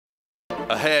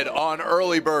Ahead on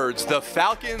Early Birds, the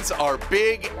Falcons are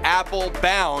Big Apple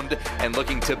bound and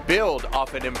looking to build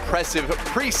off an impressive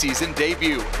preseason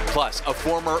debut. Plus, a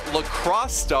former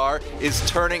lacrosse star is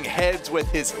turning heads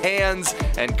with his hands,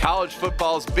 and college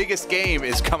football's biggest game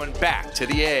is coming back to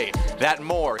the A. That and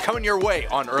more coming your way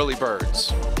on Early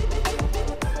Birds.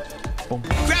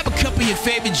 Grab a cup of your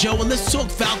favorite Joe and let's talk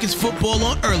Falcons football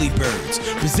on Early Birds,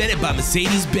 presented by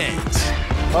Mercedes-Benz.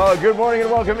 Oh, good morning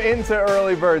and welcome into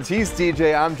Early Birds. He's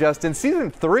DJ, I'm Justin. Season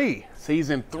 3.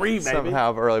 Season 3, baby.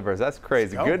 Somehow of Early Birds. That's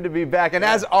crazy. Good to be back. And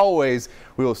as always,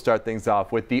 we will start things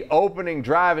off with the opening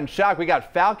drive. And Shock, we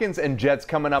got Falcons and Jets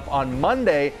coming up on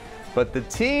Monday. But the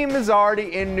team is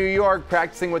already in New York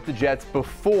practicing with the Jets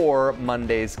before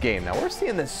Monday's game. Now, we're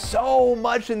seeing this so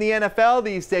much in the NFL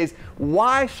these days.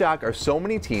 Why, Shock, are so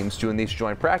many teams doing these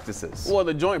joint practices? Well,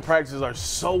 the joint practices are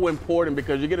so important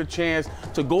because you get a chance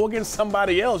to go against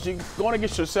somebody else. You're going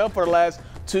against yourself for the last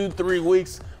 2-3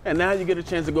 weeks. And now you get a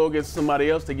chance to go against somebody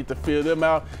else to get to feel them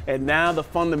out. And now the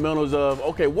fundamentals of,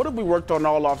 okay, what have we worked on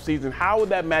all offseason? How would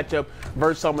that match up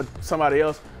versus somebody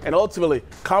else? And ultimately,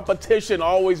 competition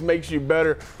always makes you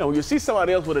better. And when you see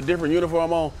somebody else with a different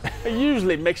uniform on, it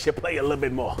usually makes you play a little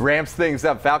bit more. Ramps things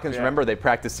up. Falcons, remember, they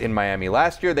practiced in Miami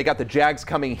last year. They got the Jags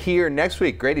coming here next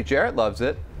week. Grady Jarrett loves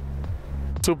it.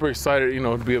 Super excited,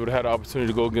 to be able to have the opportunity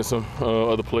to go against some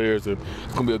other players, and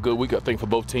it's gonna be a good week, I think, for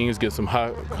both teams. Get some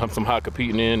high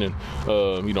competing in,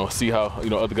 and see how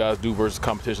other guys do versus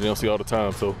competition they don't see all the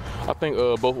time. So I think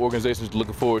both organizations are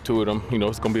looking forward to it.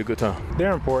 It's gonna be a good time.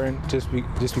 They're important just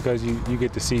because you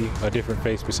get to see a different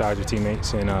face besides your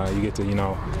teammates, and you get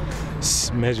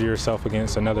to measure yourself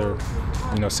against another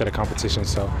set of competition.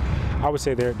 So I would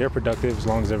say they're productive as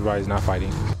long as everybody's not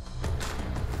fighting.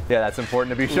 Yeah, that's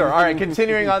important to be sure. All right,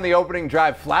 continuing on the opening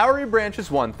drive, flowery branch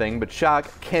is one thing, but Shock,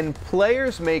 can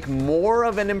players make more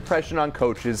of an impression on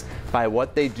coaches by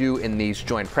what they do in these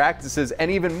joint practices and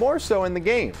even more so in the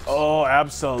games? Oh,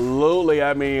 absolutely.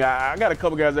 I mean, I got a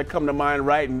couple guys that come to mind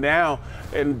right now,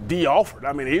 and D. Alford.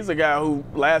 I mean, he's a guy who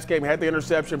last game had the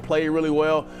interception, played really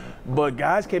well. But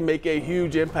guys can make a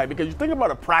huge impact because you think about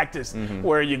a practice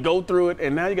where you go through it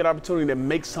and now you get an opportunity to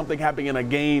make something happen in a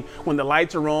game when the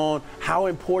lights are on. How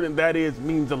important that is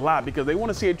means a lot because they want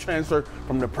to see a transfer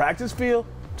from the practice field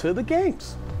to the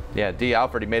games. Yeah, D.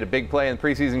 Alford, he made a big play in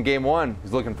preseason game 1.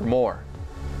 He's looking for more.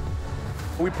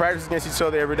 We practice against each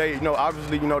other every day.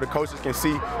 Obviously, the coaches can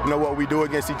see, what we do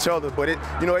against each other. But it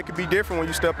could be different when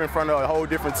you step in front of a whole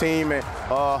different team and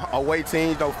away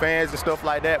teams, fans and stuff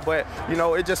like that. But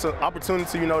it's just an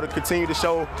opportunity, to continue to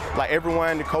show like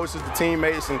everyone, the coaches, the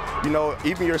teammates, and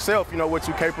even yourself, what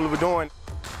you're capable of doing.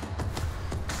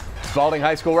 Spalding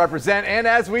High School represent, and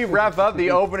as we wrap up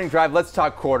the opening drive, let's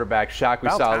talk quarterback. Shock, we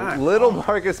saw little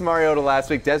Marcus Mariota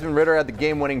last week. Desmond Ridder had the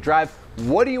game-winning drive.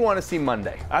 What do you want to see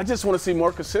Monday? I just want to see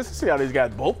more consistency out of these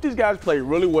guys. Both these guys played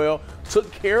really well,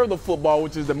 took care of the football,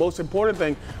 which is the most important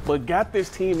thing, but got this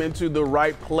team into the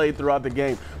right play throughout the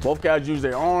game. Both guys used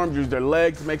their arms, used their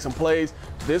legs to make some plays.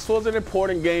 This was an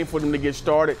important game for them to get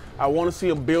started. I want to see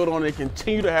them build on it and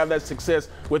continue to have that success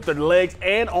with their legs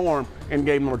and arm in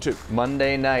game number 2.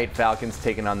 Monday night, Falcons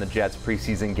taking on the Jets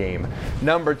preseason game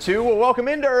number 2. Well, welcome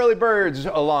into Early Birds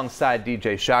alongside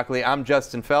DJ Shockley. I'm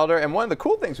Justin Felder, and one of the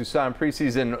cool things we saw in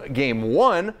preseason game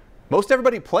 1, most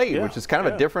everybody played, which is kind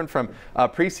of a different from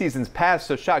preseasons past.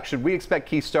 So, Shock, should we expect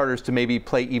key starters to maybe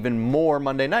play even more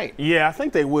Monday night? Yeah, I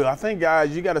think they will. I think,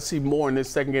 guys, you got to see more in this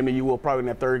second game than you will probably in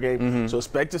that third game. So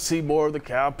expect to see more of the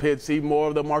Kyle Pitts, see more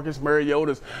of the Marcus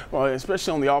Mariotas,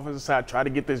 especially on the offensive side. Try to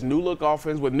get this new look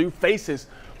offense with new faces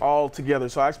all together.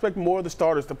 So I expect more of the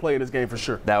starters to play in this game for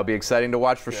sure. That would be exciting to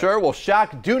watch for sure. Well,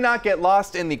 Shock, do not get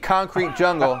lost in the concrete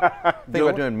jungle. Think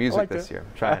about doing music this year.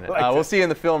 I'm trying it. We'll see you in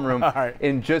the film room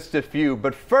in just a few.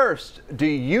 But first, do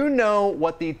you know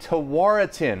what the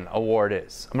Tewaaraton Award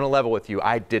is? I'm going to level with you.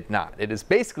 I did not. It is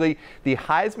basically the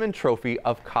Heisman Trophy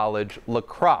of college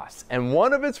lacrosse. And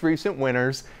one of its recent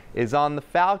winners is on the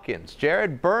Falcons.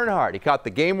 Bernhardt, he caught the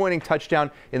game-winning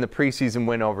touchdown in the preseason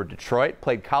win over Detroit,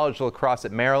 played college lacrosse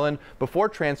at Maryland before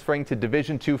transferring to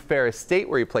Division II Ferris State,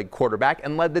 where he played quarterback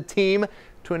and led the team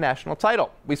to a national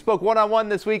title. We spoke one-on-one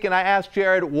this week, and I asked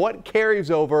Jared what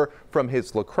carries over from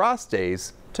his lacrosse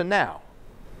days to now.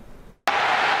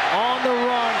 On the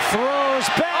run, throws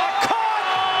back,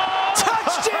 caught,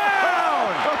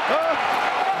 touchdown!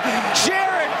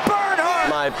 Jared Bernhardt!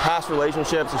 My past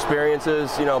relationships,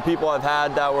 experiences, you know, people I've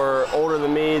had that were older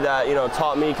than me that, you know,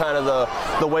 taught me kind of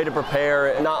the way to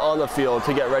prepare, and not on the field,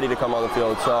 to get ready to come on the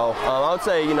field. So I would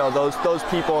say, you know, those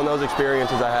people and those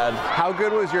experiences I had. How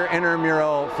good was your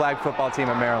intramural flag football team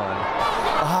at Maryland?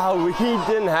 We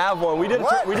didn't have one. We did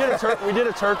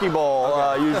a turkey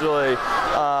bowl usually,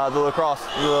 the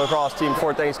lacrosse team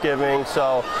before Thanksgiving.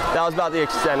 So that was about the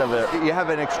extent of it. You have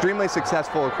an extremely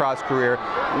successful lacrosse career.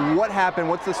 What happened?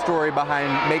 What's the story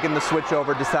behind making the switch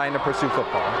over, deciding to pursue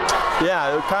football?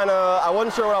 Yeah, I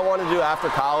wasn't sure what I wanted to do after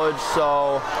college,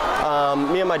 so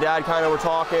me and my dad kind of were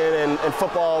talking, and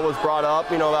football was brought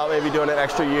up, you know, about maybe doing an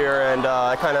extra year, and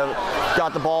I kind of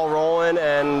got the ball rolling,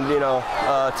 and, you know,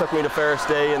 took me to Ferris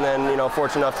State, and then, you know,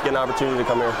 fortunate enough to get an opportunity to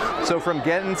come here. So from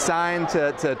getting signed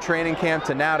to training camp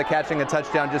to now to catching a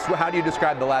touchdown, just how do you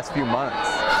describe the last few months?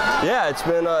 Yeah, it's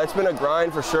been a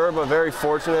grind for sure, but very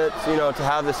fortunate, you know, to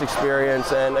have this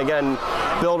experience, and again,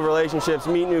 build relationships,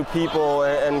 meet new people,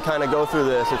 and kind of go through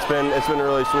this. It's been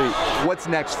really sweet. What's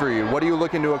next for you? What are you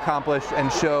looking to accomplish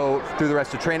and show through the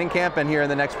rest of training camp and here in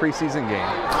the next preseason game?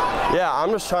 Yeah, I'm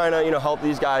just trying to, you know, help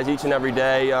these guys each and every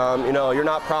day. You know, you're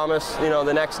not promised, you know,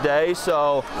 the next day,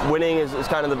 so winning is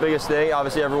kind of the biggest thing.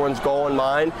 Obviously, everyone's goal in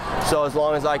mind. So as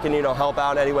long as I can, you know, help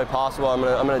out any way possible, I'm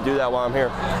gonna do that while I'm here.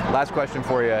 Last question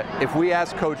for you. If we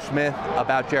ask Coach Smith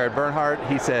about Jared Bernhardt,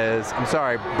 he says, I'm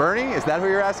sorry, Bernie, is that who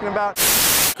you're asking about?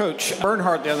 Coach,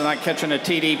 Bernhardt the other night catching a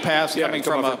TD pass coming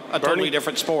from a totally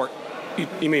different sport.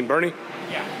 You mean Bernie?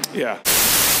 Yeah. Yeah.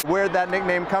 Where'd that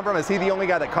nickname come from? Is he the only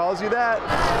guy that calls you that?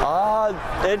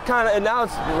 It kind of, and now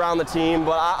it's around the team,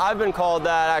 but I've been called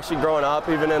that actually growing up,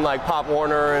 even in like Pop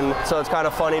Warner, and so it's kind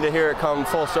of funny to hear it come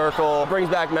full circle. It brings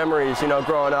back memories, you know,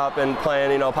 growing up and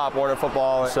playing, you know, Pop Warner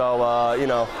football. So, you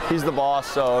know, he's the boss,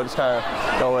 so just kind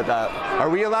of go with that. Are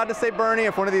we allowed to say Bernie?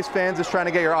 If one of these fans is trying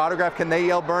to get your autograph, can they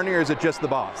yell Bernie, or is it just the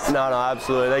boss? No,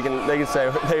 absolutely. They can say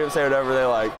whatever they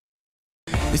like.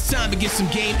 It's time to get some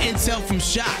game intel from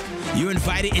Shock. You're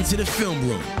invited into the film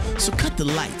room, so cut the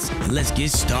lights and let's get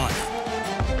started.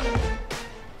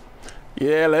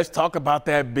 Yeah, let's talk about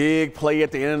that big play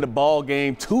at the end of the ball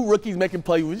game. Two rookies making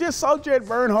plays. We just saw Jared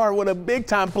Bernhardt with a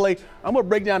big-time play. I'm going to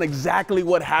break down exactly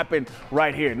what happened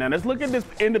right here. Now, let's look at this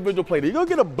individual play. You're going to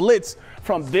get a blitz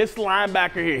from this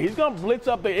linebacker here. He's going to blitz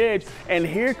up the edge, and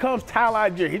here comes Tyler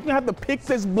Algier. He's going to have to pick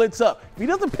this blitz up. If he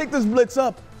doesn't pick this blitz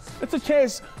up, it's a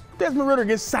chance Desmond Ridder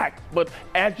gets sacked. But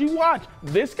as you watch,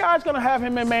 this guy's going to have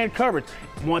him in man coverage.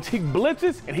 Once he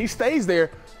blitzes and he stays there,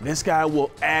 this guy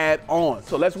will add on.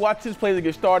 So let's watch this play to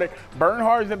get started.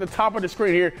 Bernhardt is at the top of the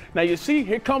screen here. Now you see,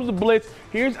 here comes the blitz.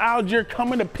 Here's Algier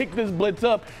coming to pick this blitz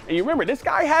up. And you remember, this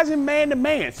guy has him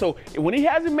man-to-man. So when he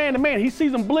has him man-to-man, he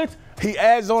sees him blitz, he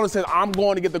adds on and says, I'm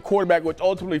going to get the quarterback, which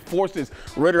ultimately forces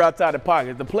Ridder outside the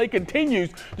pocket. As the play continues,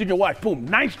 you can watch, boom,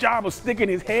 nice job of sticking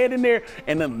his head in there,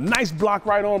 and a nice block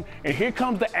right on him. And here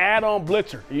comes the add-on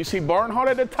blitzer. And you see Bernhardt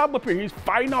at the top up here. He's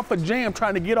fighting off a jam,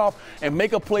 trying to get off and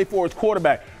make a play for his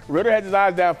quarterback. Ridder has his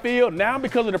eyes downfield. Now,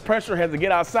 because of the pressure, has to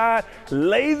get outside,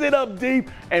 lays it up deep,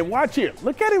 and watch here.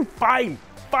 Look at him fighting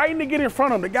to get in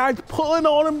front of him. The guy's pulling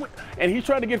on him, and he's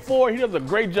trying to get forward. He does a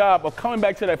great job of coming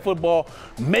back to that football,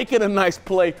 making a nice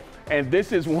play. And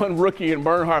this is one rookie in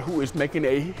Bernhardt who is making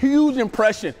a huge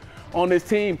impression on this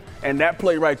team, and that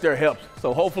play right there helps.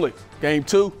 So hopefully, game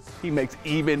 2, he makes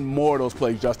even more of those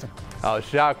plays, Justin. Oh,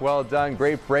 Shock, well done.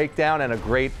 Great breakdown and a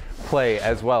great play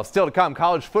as well. Still to come,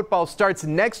 college football starts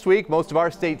next week. Most of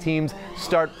our state teams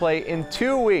start play in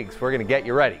 2 weeks. We're going to get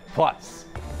you ready. Plus,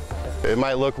 it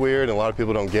might look weird and a lot of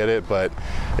people don't get it, but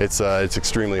it's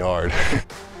extremely hard.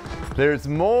 There's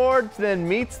more than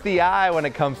meets the eye when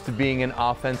it comes to being an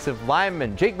offensive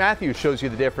lineman. Jake Matthews shows you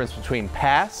the difference between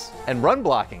pass and run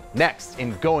blocking. Next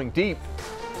in Going Deep.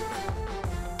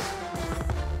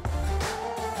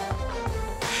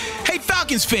 Hey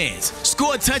Falcons fans,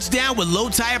 score a touchdown with low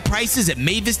tire prices at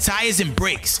Mavis Tires and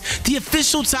Brakes, the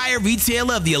official tire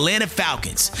retailer of the Atlanta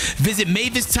Falcons. Visit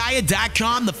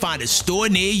MavisTire.com to find a store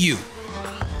near you.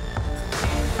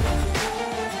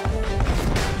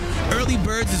 Early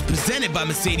Birds is presented by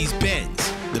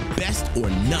Mercedes-Benz, the best or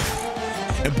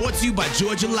nothing. And brought to you by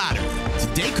Georgia Lottery.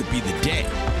 Today could be the day.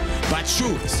 By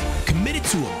Truist, committed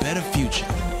to a better future.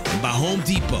 And by Home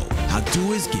Depot, how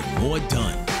doers get more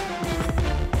done.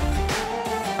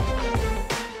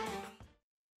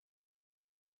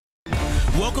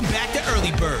 Welcome back to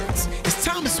Early Birds. It's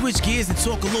time to switch gears and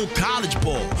talk a little college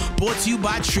ball. Brought to you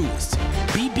by Truist.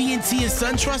 BB&T and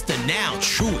SunTrust are now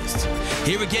Truist.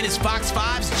 Here again is Fox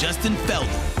 5's Justin Felder.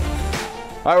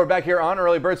 All right, we're back here on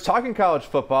Early Birds talking college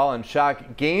football, and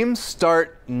Shock, games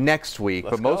start next week.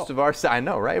 But most of our, I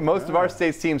know, right? Most of our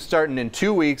state's teams starting in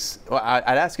 2 weeks. Well,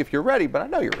 I'd ask if you're ready, but I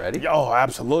know you're ready. Oh,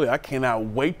 absolutely. I cannot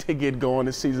wait to get going.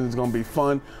 This season is going to be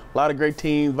fun. A lot of great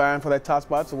teams vying for that top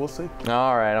spot, so we'll see.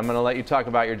 All right, I'm going to let you talk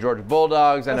about your Georgia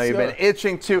Bulldogs. I know you've been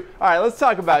itching to. All right, let's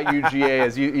talk about UGA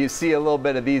as you see a little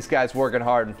bit of these guys working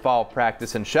hard in fall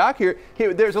practice. And Shock, here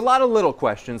there's a lot of little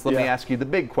questions. Let me ask you the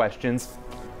big questions.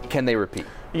 Can they repeat?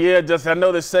 Yeah, Justin, I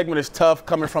know this segment is tough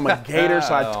coming from a Gator,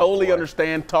 so I totally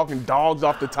understand talking dogs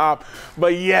off the top.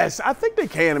 But, yes, I think they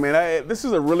can. I mean, this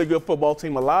is a really good football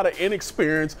team, a lot of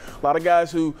inexperience, a lot of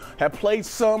guys who have played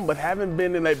some but haven't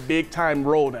been in that big-time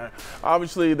role now.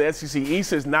 Obviously, the SEC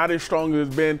East is not as strong as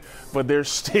it's been, but there's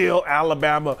still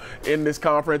Alabama in this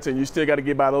conference, and you still got to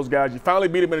get by those guys. You finally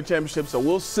beat them in the championship, so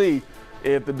we'll see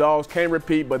if the Dogs can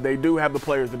repeat, but they do have the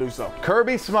players to do so.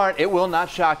 Kirby Smart, it will not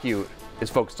shock you, is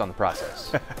focused on the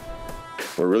process.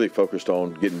 We're really focused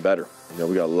on getting better. You know,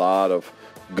 we got a lot of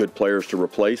good players to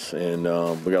replace, and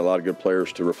we got a lot of good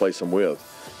players to replace them with.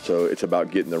 So it's about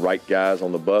getting the right guys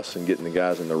on the bus and getting the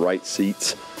guys in the right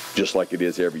seats, just like it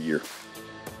is every year.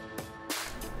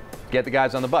 Get the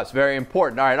guys on the bus. Very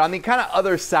important. All right, on the kind of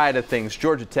other side of things,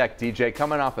 Georgia Tech, DJ,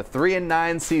 coming off a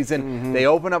 3-9 season. They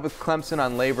open up with Clemson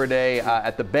on Labor Day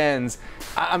at the Benz.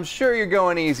 I'm sure you're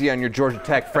going easy on your Georgia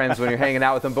Tech friends when you're hanging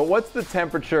out with them, but what's the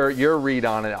temperature, your read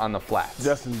on it on the flats?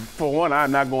 Justin, for one,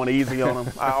 I'm not going easy on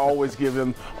them. I always give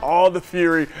them all the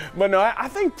fury. But no, I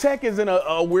think Tech is in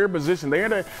a weird position. They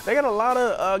got a lot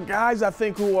of guys, I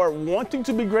think, who are wanting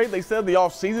to be great. They said the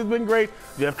offseason's been great.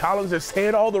 Jeff Collins has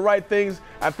said all the right things.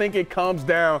 I think it comes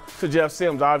down to Jeff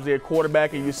Sims, obviously a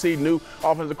quarterback, and you see new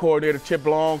offensive coordinator Chip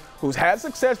Long, who's had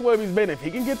success wherever he's been. If he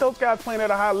can get those guys playing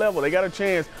at a high level, they got a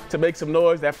chance to make some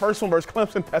noise. That first one versus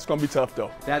Clemson, that's going to be tough,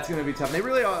 though. That's going to be tough. They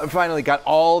really finally got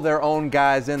all their own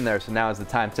guys in there, so now is the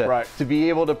time to be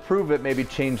able to prove it, maybe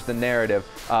change the narrative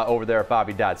over there at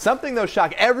Bobby Dodd. Something, though,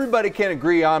 Shock, everybody can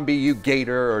agree on, be you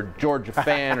Gator or Georgia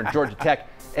fan or Georgia Tech.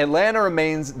 Atlanta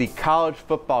remains the college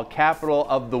football capital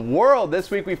of the world. This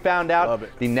week we found out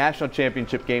the national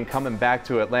championship game coming back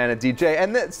to Atlanta, DJ,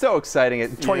 and it's so exciting.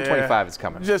 2025 is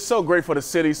coming. Just so great for the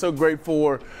city, so great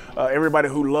for everybody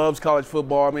who loves college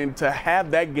football. I mean, to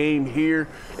have that game here,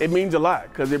 it means a lot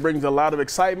because it brings a lot of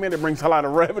excitement. It brings a lot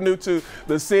of revenue to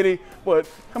the city. But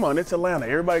come on, it's Atlanta.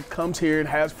 Everybody comes here and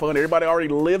has fun. Everybody already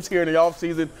lives here in the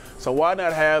offseason, so why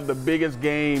not have the biggest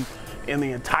game in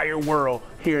the entire world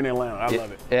here in Atlanta? I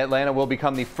love it. Atlanta will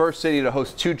become the first city to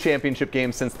host 2 championship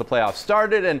games since the playoffs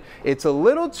started, and it's a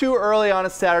little too early on a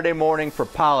Saturday morning for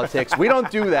politics. We don't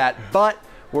do that, but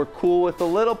we're cool with a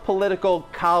little political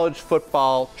college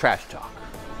football trash talk.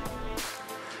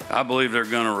 I believe they're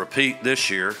going to repeat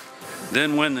this year,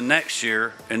 then win the next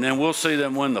year, and then we'll see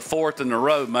them win the 4th in a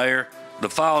row, Mayor, the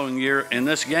following year in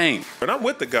this game. But I'm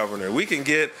with the governor. We can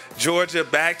get Georgia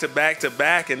back to back to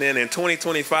back, and then in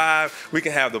 2025, we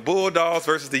can have the Bulldogs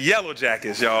versus the Yellow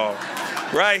Jackets, y'all,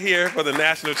 right here for the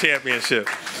national championship.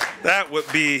 That would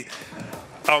be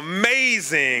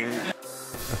amazing.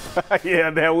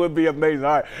 Yeah, that would be amazing.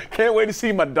 All right, can't wait to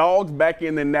see my Dogs back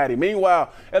in the Natty.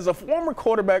 Meanwhile, as a former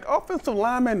quarterback, offensive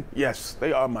lineman, yes,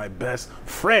 they are my best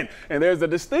friend. And there's a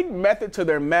distinct method to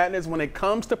their madness when it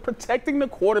comes to protecting the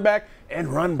quarterback and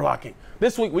run blocking.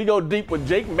 This week, we go deep with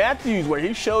Jake Matthews, where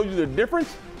he shows you the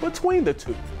difference between the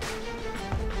two.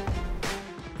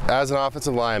 As an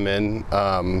offensive lineman,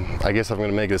 I guess I'm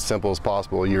going to make it as simple as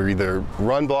possible. You're either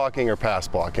run blocking or pass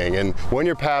blocking. And when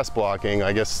you're pass blocking,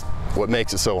 I guess what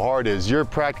makes it so hard is you're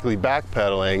practically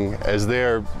backpedaling as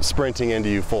they're sprinting into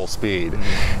you full speed.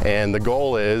 And the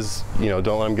goal is, you know,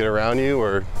 don't let them get around you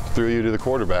or through you to the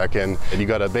quarterback. And you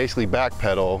got to basically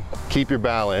backpedal, keep your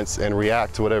balance, and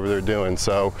react to whatever they're doing.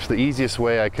 So the easiest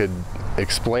way I could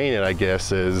explain it, I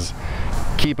guess, is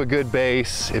keep a good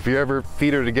base. If your ever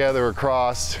feet are together or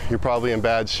crossed, you're probably in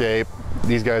bad shape.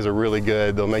 These guys are really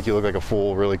good. They'll make you look like a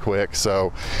fool really quick.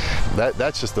 So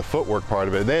that's just the footwork part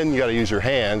of it. Then you got to use your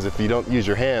hands. If you don't use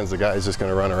your hands, the guy's just going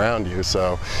to run around you.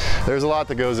 So there's a lot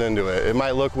that goes into it. It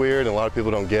might look weird and a lot of people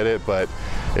don't get it, but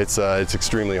it's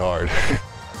extremely hard.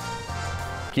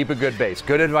 Keep a good base.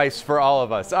 Good advice for all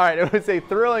of us. All right, it was a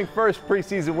thrilling first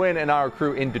preseason win, and our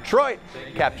crew in Detroit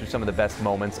captured some of the best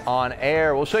moments on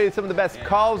air. We'll show you some of the best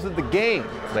calls of the game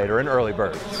later in Early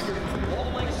Birds.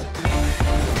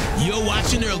 You're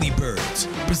watching Early Birds,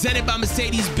 presented by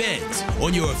Mercedes-Benz,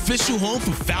 on your official home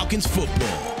for Falcons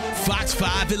football, Fox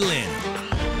 5 Atlanta.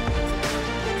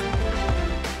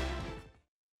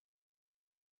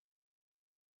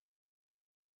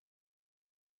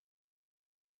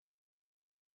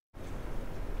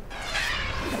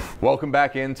 Welcome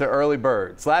back into Early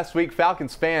Birds. Last week,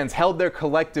 Falcons fans held their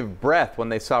collective breath when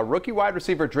they saw rookie wide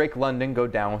receiver Drake London go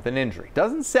down with an injury.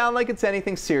 Doesn't sound like it's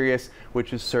anything serious,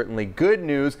 which is certainly good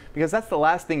news because that's the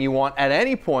last thing you want at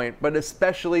any point, but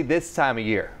especially this time of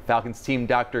year. Falcons team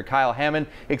Dr. Kyle Hammond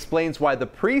explains why the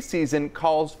preseason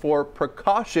calls for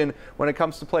precaution when it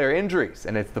comes to player injuries,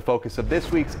 and it's the focus of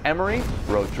this week's Emory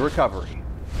Road to Recovery.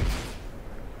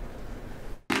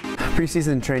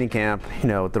 Preseason training camp,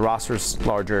 the roster's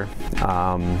larger.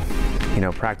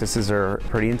 Practices are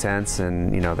pretty intense,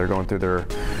 and they're going through their,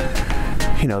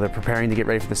 they're preparing to get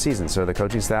ready for the season. So the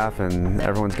coaching staff and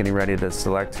everyone's getting ready to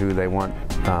select who they want,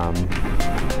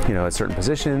 at certain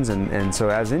positions. And so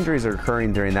as injuries are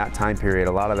occurring during that time period,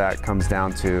 a lot of that comes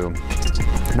down to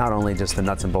not only just the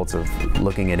nuts and bolts of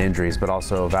looking at injuries, but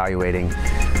also evaluating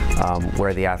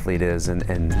where the athlete is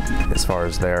and as far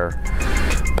as their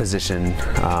position,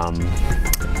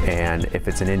 and if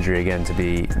it's an injury, again, to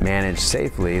be managed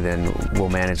safely, then we'll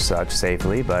manage such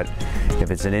safely. But if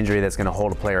it's an injury that's going to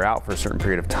hold a player out for a certain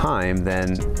period of time,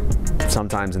 then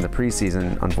sometimes in the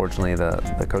preseason, unfortunately,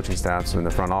 the coaching staffs and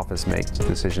the front office make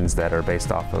decisions that are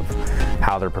based off of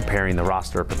how they're preparing the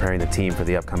roster, preparing the team for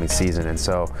the upcoming season. And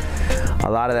so a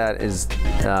lot of that is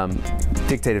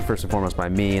dictated first and foremost by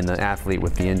me and the athlete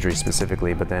with the injury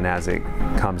specifically, but then as it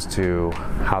comes to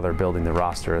how they're building the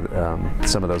roster,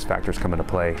 some of those factors come into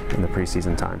play in the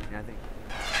preseason time.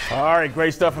 All right,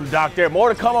 great stuff from Doc there. More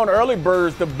to come on Early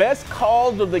Birds, the best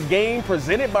calls of the game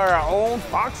presented by our own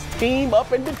Fox team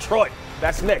up in Detroit.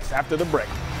 That's next after the break.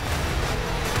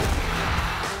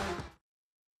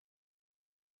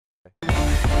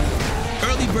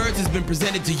 Early Birds has been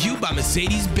presented to you by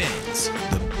Mercedes-Benz,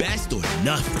 the best or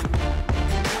nothing.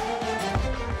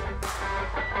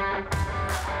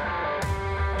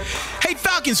 Hey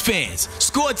Falcons fans,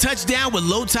 score a touchdown with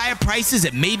low tire prices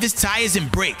at Mavis Tires and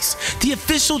Brakes, the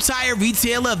official tire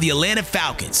retailer of the Atlanta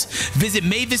Falcons. Visit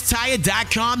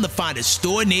MavisTire.com to find a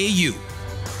store near you.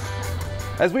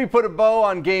 As we put a bow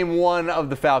on Game 1 of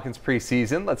the Falcons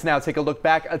preseason, let's now take a look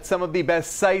back at some of the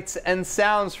best sights and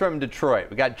sounds from Detroit.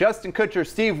 We got Justin Kutcher,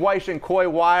 Steve Weish, and Coy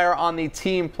Wire on the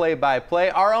team play-by-play.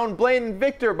 Our own Blaine and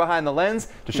Victor behind the lens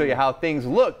to show you how things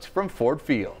looked from Ford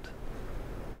Field.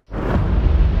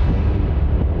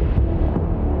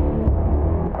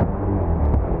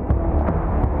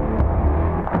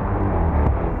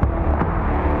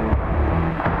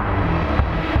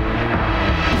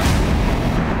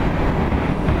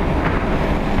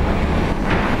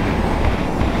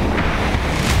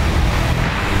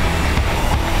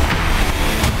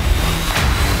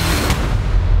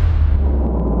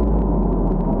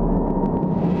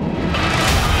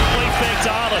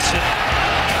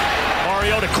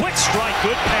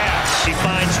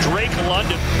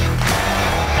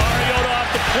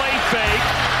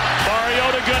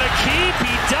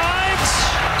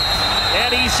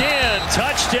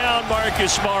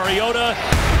 Mariota, 10.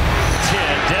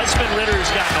 Desmond Ritter's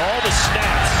gotten all the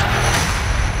snaps.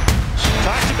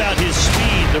 Talked about his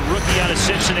speed. The rookie out of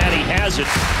Cincinnati has it.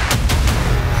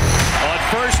 On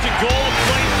first and goal,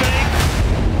 play fake.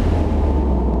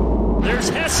 There's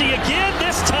Hesse again.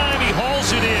 This time he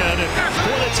hauls it in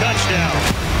for the touchdown.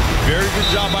 Very good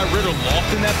job by Ritter,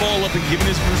 lofting that ball up and giving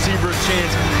his receiver a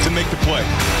chance to make the play.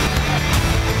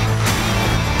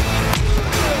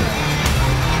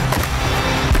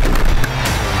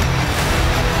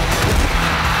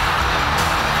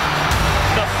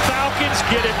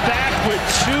 Get it back with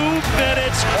 2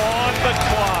 minutes on the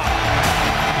clock.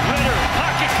 Ritter,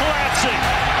 pocket collapsing.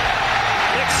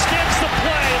 Extends the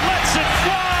play, lets it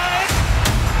fly.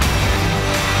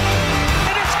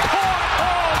 And it's caught.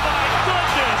 Oh my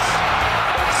goodness.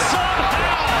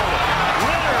 Somehow,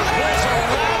 Ritter was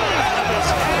around this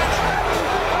catch.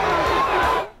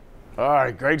 All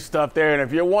right, great stuff there. And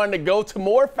if you're wanting to go to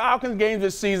more Falcons games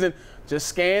this season, just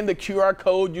scan the QR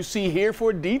code you see here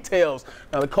for details.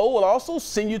 Now, the code will also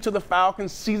send you to the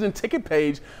Falcons season ticket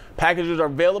page. Packages are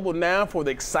available now for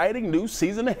the exciting new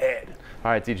season ahead. All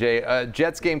right, DJ,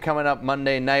 Jets game coming up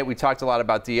Monday night. We talked a lot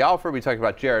about D. Alford. We talked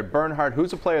about Jared Bernhardt.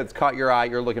 Who's a player that's caught your eye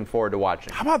you're looking forward to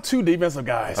watching? How about 2 defensive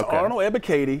guys, okay. Arnold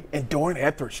Ebiketie and Dorian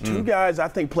Etheridge. 2 guys I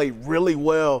think played really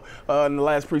well in the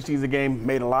last preseason game,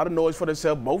 made a lot of noise for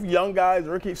themselves. Both young guys,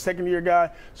 rookie, second-year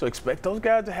guy. So expect those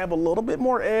guys to have a little bit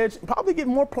more edge, probably get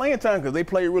more playing time because they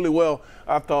played really well,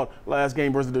 I thought, last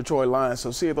game versus the Detroit Lions. So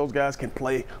see if those guys can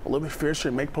play a little bit fiercer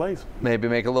and make plays. Maybe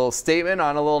make a little statement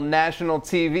on a little national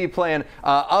TV playing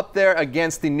up there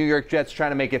against the New York Jets,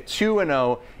 trying to make it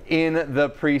 2-0 in the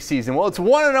preseason. Well, it's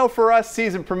 1-0 for us,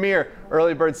 season premiere,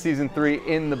 Early Bird Season 3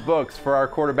 in the books. For our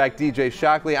quarterback, DJ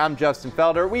Shockley, I'm Justin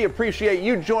Felder. We appreciate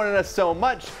you joining us so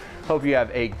much. Hope you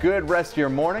have a good rest of your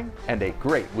morning and a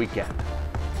great weekend.